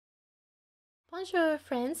Bonjour,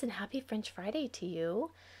 friends, and happy French Friday to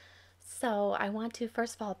you. So, I want to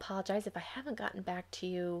first of all apologize if I haven't gotten back to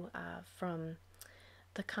you from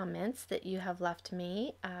the comments that you have left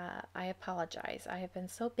me. I apologize. I have been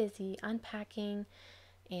so busy unpacking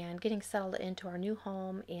and getting settled into our new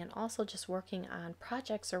home and also just working on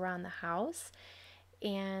projects around the house.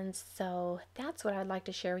 And so that's what I'd like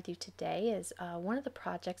to share with you today is one of the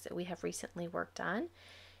projects that we have recently worked on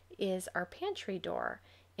is our pantry door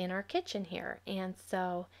in our kitchen here. And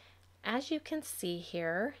so as you can see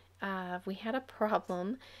here, we had a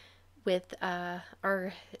problem with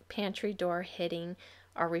our pantry door hitting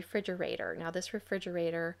our refrigerator. Now this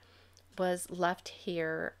refrigerator was left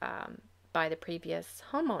here by the previous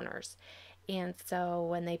homeowners. And so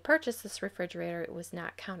when they purchased this refrigerator, it was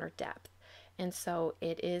not counter depth. And so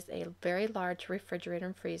it is a very large refrigerator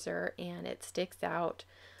and freezer, and it sticks out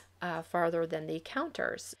farther than the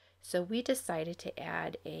counters. So we decided to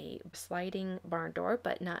add a sliding barn door,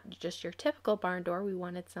 but not just your typical barn door. We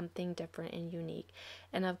wanted something different and unique,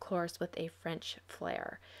 and of course with a French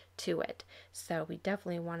flair to it. So we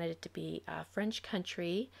definitely wanted it to be French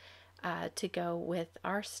country to go with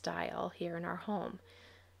our style here in our home.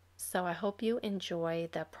 So I hope you enjoy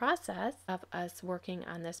the process of us working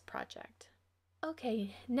on this project.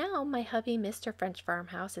 Okay, now my hubby, Mr. French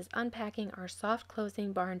Farmhouse, is unpacking our soft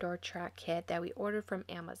closing barn door track kit that we ordered from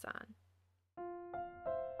Amazon.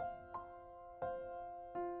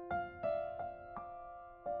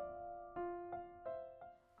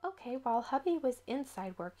 Okay, while hubby was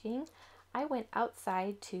inside working, I went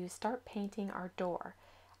outside to start painting our door.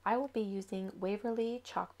 I will be using Waverly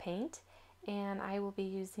chalk paint, and I will be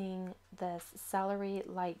using this celery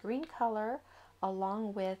light green color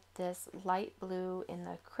along with this light blue in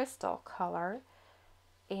the crystal color,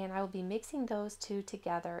 and I will be mixing those two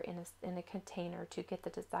together in a container to get the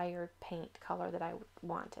desired paint color that I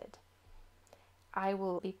wanted. I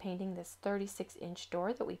will be painting this 36-inch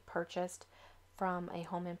door that we purchased from a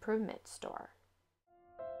home improvement store.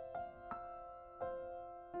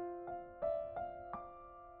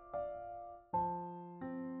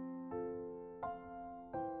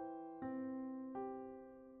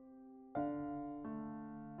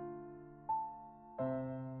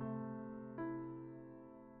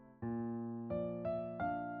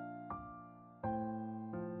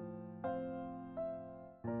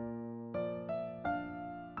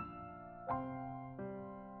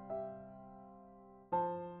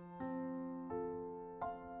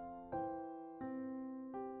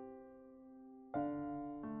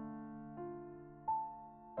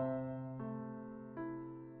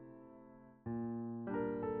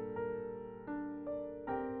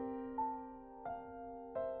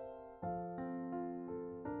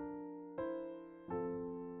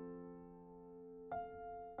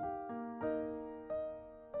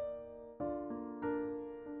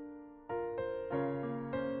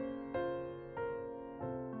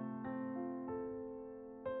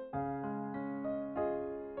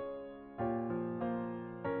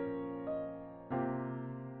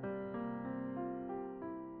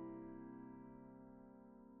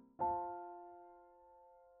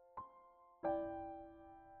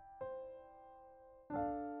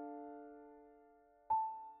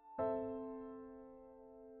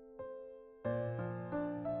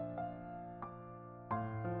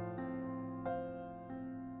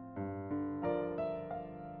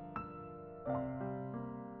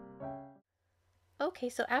 Okay,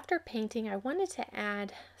 so after painting, I wanted to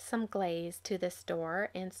add some glaze to this door,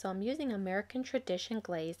 and so I'm using American Tradition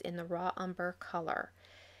glaze in the raw umber color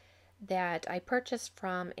that I purchased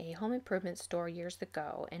from a home improvement store years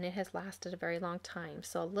ago, and it has lasted a very long time.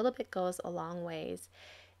 So a little bit goes a long ways,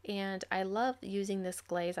 and I love using this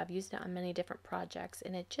glaze. I've used it on many different projects,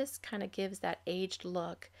 and it just kind of gives that aged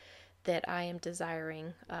look that I am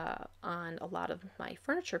desiring on a lot of my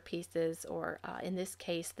furniture pieces, or in this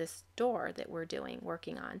case, this door that we're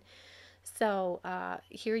working on. So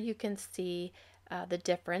here you can see the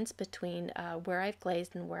difference between where I've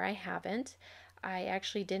glazed and where I haven't. I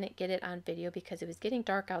actually didn't get it on video because it was getting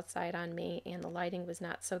dark outside on me and the lighting was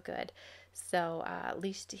not so good. So at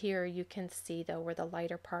least here you can see though where the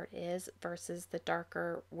lighter part is versus the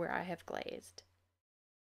darker where I have glazed.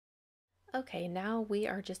 Okay, now we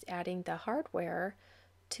are just adding the hardware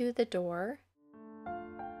to the door.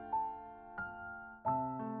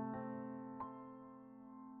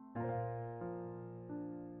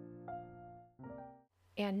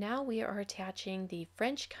 And now we are attaching the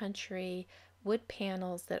French country wood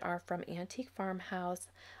panels that are from Antique Farmhouse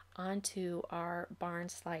onto our barn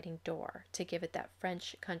sliding door to give it that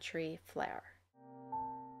French country flair.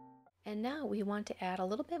 And now we want to add a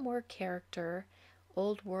little bit more character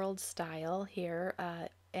old world style here,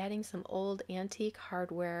 adding some old antique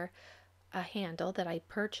hardware, a handle that I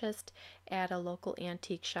purchased at a local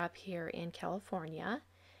antique shop here in California.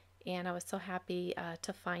 And I was so happy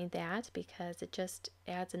to find that because it just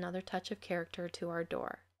adds another touch of character to our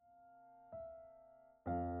door.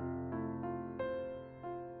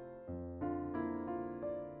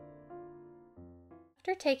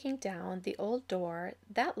 After taking down the old door,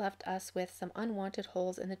 that left us with some unwanted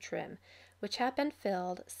holes in the trim, which have been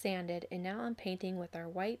filled, sanded, and now I'm painting with our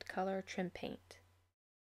white color trim paint.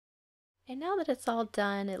 And now that it's all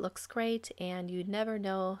done, it looks great, and you'd never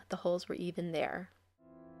know the holes were even there.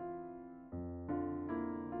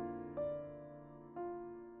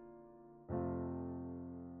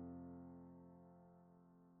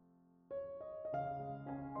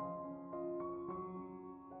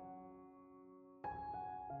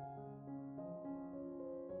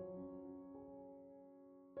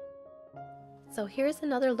 So here's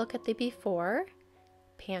another look at the before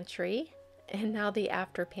pantry and now the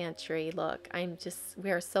after pantry look. We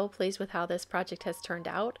are so pleased with how this project has turned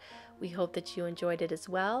out. We hope that you enjoyed it as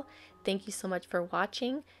well. Thank you so much for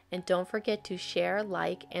watching, and don't forget to share,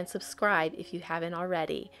 like, and subscribe if you haven't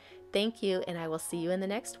already. Thank you, and I will see you in the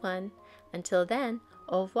next one. Until then,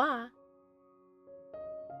 au revoir.